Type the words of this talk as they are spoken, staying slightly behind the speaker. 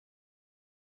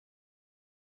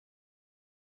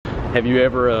Have you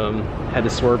ever had to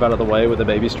swerve out of the way with a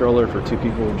baby stroller for two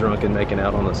people drunk and making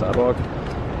out on the sidewalk?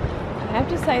 I have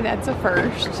to say that's a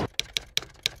first.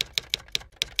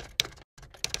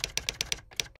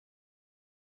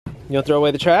 You wanna throw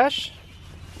away the trash?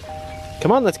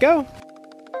 Come on, let's go.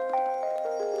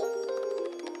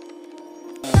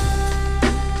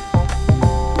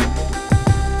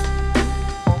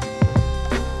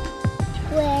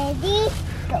 Ready,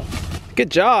 go. Good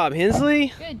job,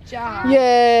 Hensley. Good job.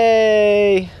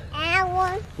 Yay! And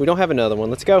one. We don't have another one.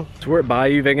 Let's go. So we're at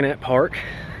Bayou Veganet Park.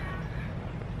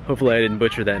 Hopefully I didn't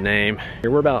butcher that name.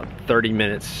 We're about 30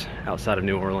 minutes outside of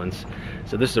New Orleans.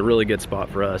 So this is a really good spot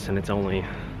for us, and it's only,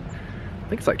 I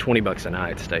think it's like 20 bucks a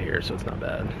night to stay here, so it's not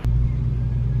bad.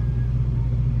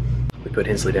 We put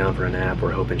Hensley down for a nap.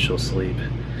 We're hoping she'll sleep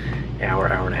an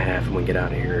hour, hour and a half, and we get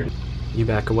out of here. You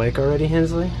back awake already,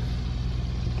 Hensley?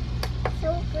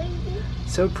 So pretty.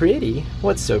 So pretty?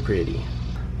 What's so pretty?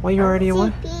 Why you already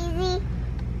awake? Easy.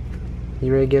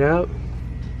 You ready to get out?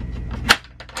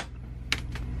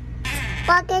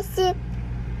 Rocket ship.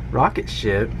 Rocket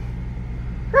ship?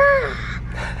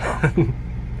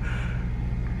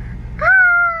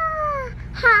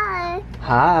 Hi.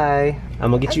 Hi.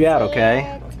 I'm gonna get you out,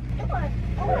 okay?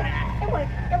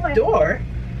 Door?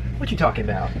 What you talking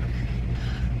about?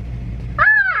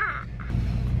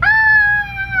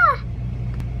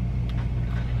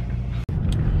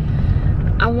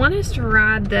 I want us to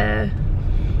ride the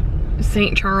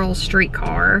St Charles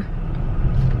Streetcar,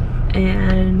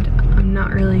 and I'm not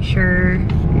really sure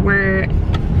where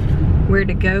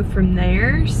to go from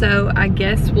there, so I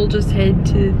guess we'll just head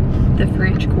to the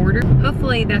French Quarter.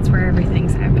 Hopefully that's where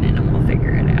everything's happening and we'll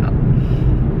figure it out.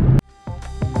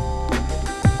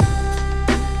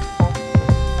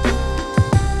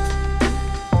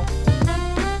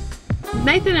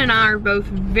 Nathan and I are both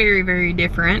very, very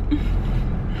different.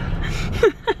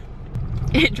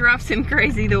 It drives him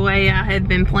crazy the way I had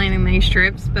been planning these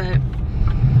trips, but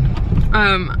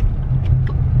I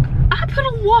put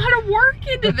a lot of work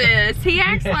into this. He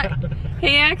acts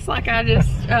like I just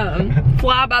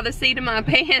fly by the seat of my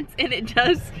pants, and it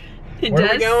does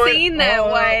seem that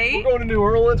way. We're going to New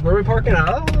Orleans. Where are we parking?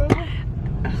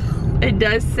 It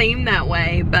does seem that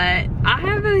way, but I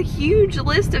have a huge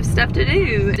list of stuff to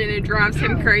do, and it drives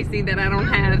him crazy that I don't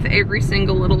have every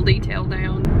single little detail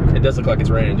down. It does look like it's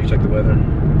raining. Did you check the weather?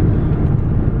 No.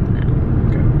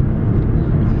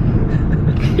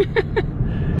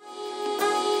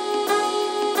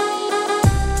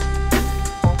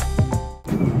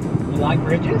 You like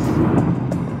bridges?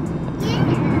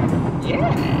 Yeah.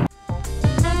 Yeah.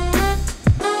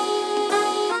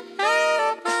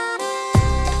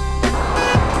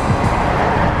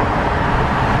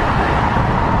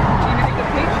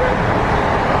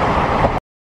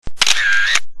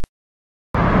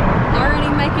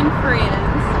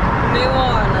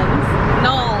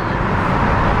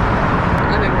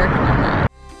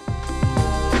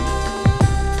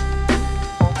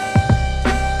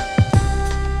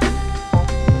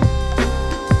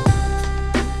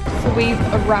 We've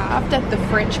arrived at the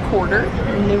French Quarter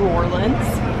in New Orleans,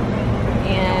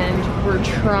 and we're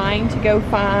trying to go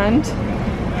find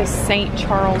the St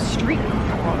Charles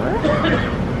Streetcar,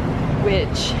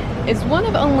 which is one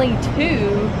of only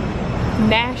 2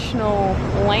 national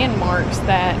landmarks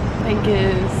that I think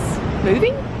is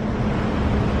moving.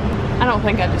 I don't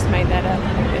think I just made that up.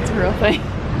 I think it's a real thing.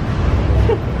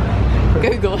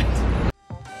 Google it.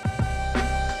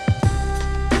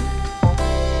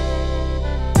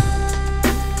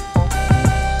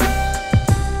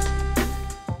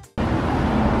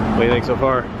 What do you think so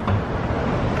far?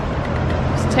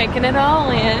 Just taking it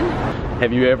all in.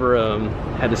 Have you ever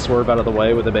had to swerve out of the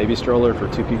way with a baby stroller for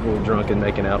two people drunk and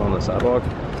making out on the sidewalk?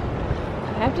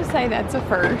 I have to say that's a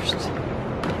first.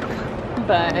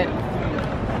 But,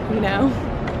 you know,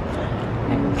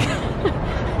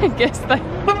 I guess they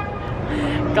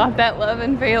got that love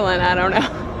and feeling, I don't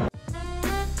know.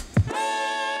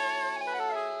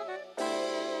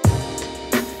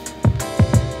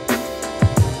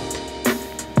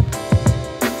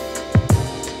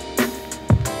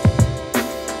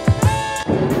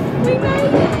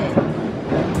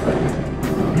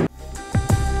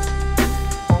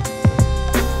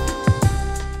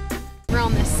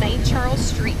 St Charles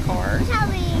Streetcar.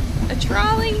 A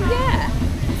trolley, yeah.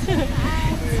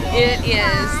 It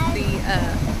is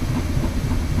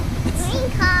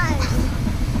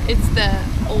it's the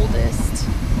oldest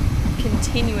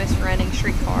continuous running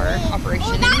streetcar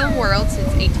operation in the world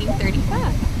since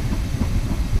 1835.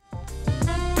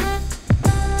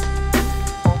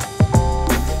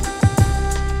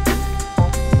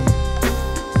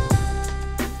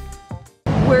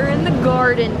 We're in the garden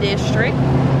Garden District.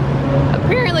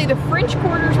 Apparently the French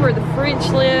Quarter is where the French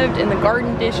lived, and the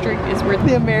Garden District is where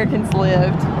the Americans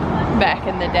lived back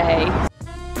in the day.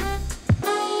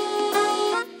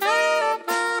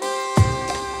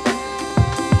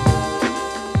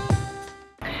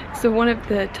 So one of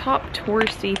the top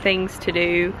touristy things to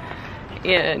do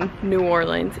in New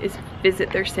Orleans is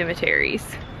visit their cemeteries.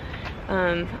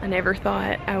 I never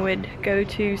thought I would go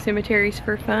to cemeteries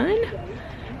for fun,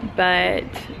 but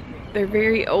they're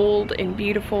very old and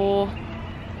beautiful,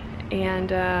 and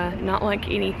not like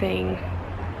anything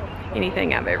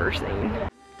I've ever seen.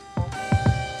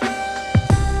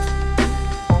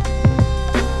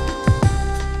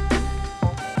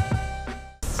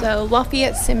 So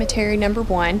Lafayette Cemetery No.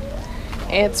 1,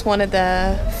 it's one of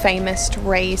the famous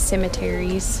raised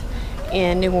cemeteries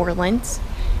in New Orleans,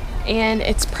 and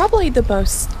it's probably the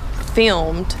most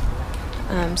filmed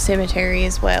cemetery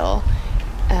as well.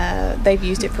 They've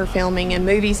used it for filming in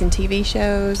movies and TV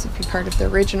shows, if you've heard of the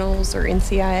originals, or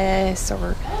NCIS,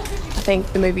 or I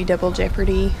think the movie Double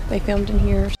Jeopardy they filmed in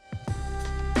here.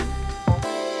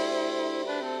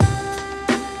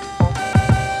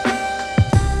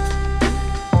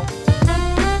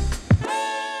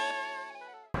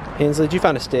 Hensley, did you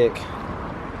find a stick?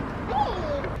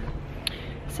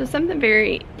 So something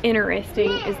very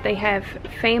interesting is they have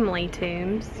family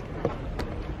tombs.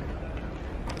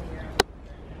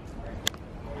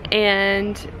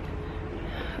 And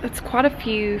that's quite a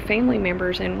few family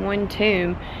members in one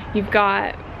tomb. You've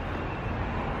got,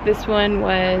 this one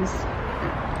was,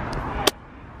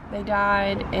 they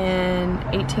died in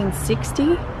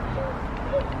 1860.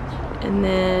 And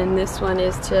then this one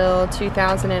is till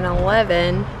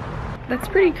 2011. That's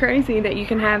pretty crazy that you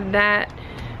can have that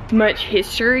much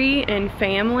history and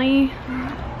family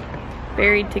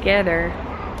buried together.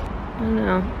 I don't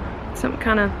know, something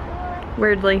kind of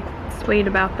weirdly sweet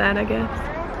about that, I guess.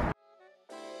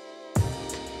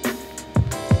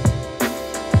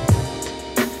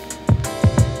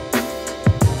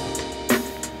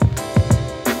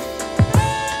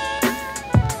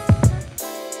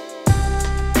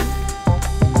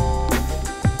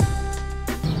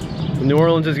 New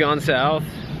Orleans has gone south.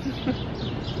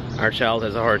 Our child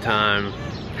has a hard time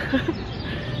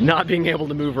not being able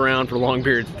to move around for long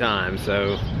periods of time,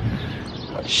 so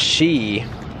she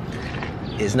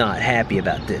is not happy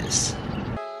about this.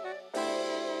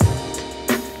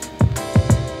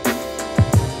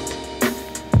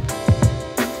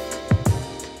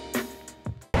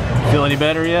 Feel any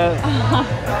better yet? Much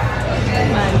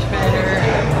better,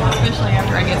 especially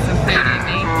after I get some food in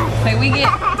me. So we get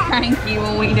cranky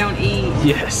when we don't eat.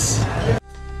 Yes.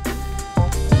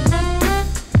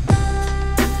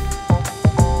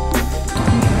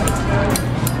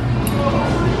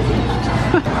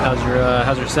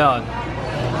 How's your salad?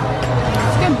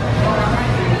 It's good.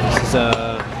 This is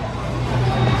a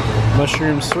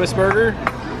mushroom Swiss burger.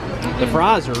 The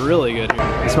fries are really good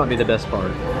here. This might be the best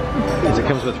part, because it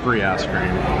comes with free ice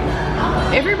cream.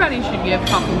 Everybody should get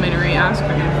complimentary ice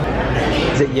cream.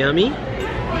 Is it yummy?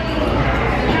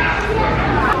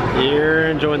 You're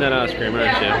enjoying that ice cream,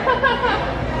 aren't you?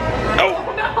 Oh!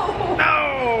 No!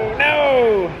 No!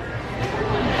 No!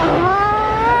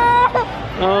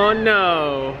 Oh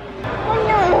no!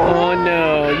 Oh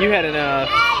no! You had enough.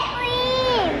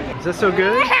 Is that so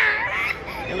good?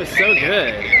 It was so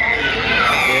good.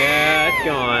 Yeah, it's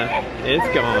gone. It's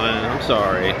gone. I'm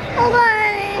sorry.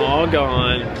 All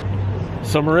gone.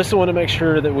 So Marissa wanted to make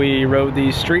sure that we rode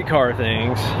these streetcar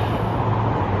things,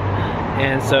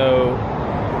 and so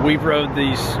we've rode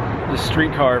the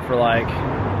streetcar for like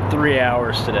 3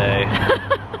 hours today.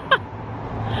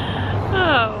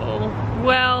 Oh,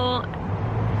 well,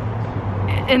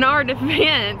 in our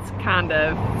defense, kind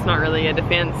of, it's not really a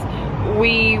defense,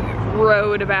 we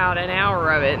rode about an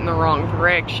hour of it in the wrong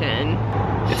direction.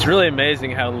 It's really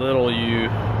amazing how little you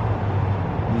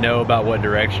know about what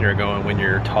direction you're going when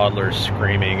your toddler's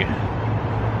screaming,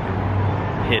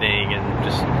 hitting, and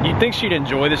just, you'd think she'd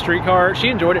enjoy the streetcar. She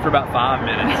enjoyed it for about 5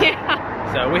 minutes.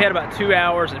 Yeah. So we had about 2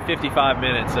 hours and 55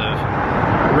 minutes of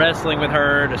wrestling with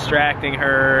her, distracting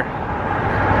her.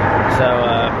 So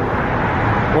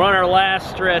we're on our last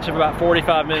stretch of about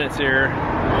 45 minutes here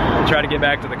to try to get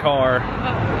back to the car.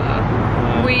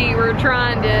 We were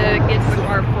trying to get to the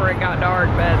car before it got dark,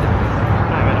 but we're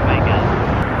not gonna make it.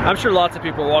 I'm sure lots of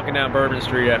people are walking down Bourbon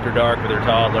Street after dark with their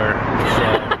toddler.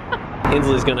 So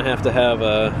Hensley's gonna have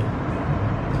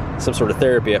some sort of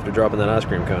therapy after dropping that ice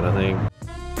cream cone, I think.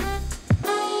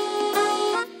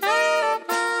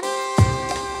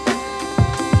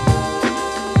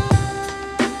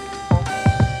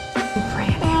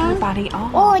 Everybody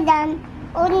off. Hold on.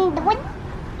 Hold on.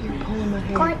 You're pulling my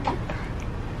hair.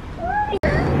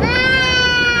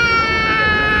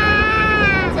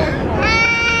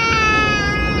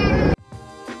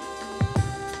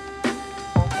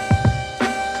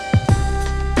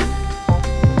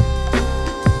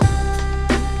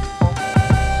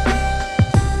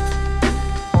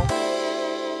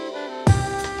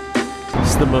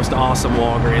 It's the most awesome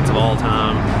Walgreens of all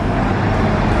time.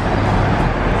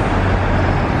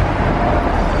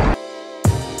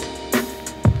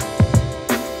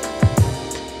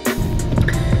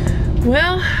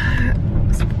 Well,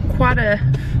 it's quite a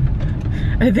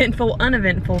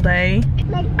uneventful day.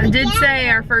 I did say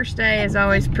our first day is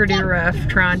always pretty rough,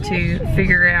 trying to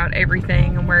figure out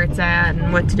everything and where it's at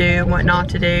and what to do and what not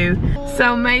to do.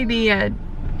 So maybe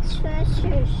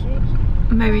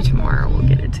tomorrow we'll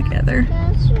get it together.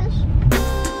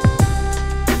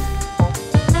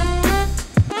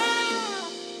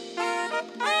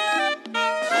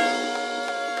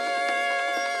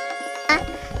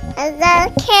 I got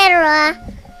a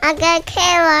camera. I got a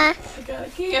camera. I got a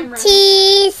camera.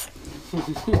 Cheese.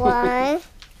 1,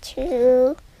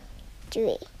 2,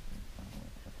 3,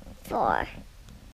 4.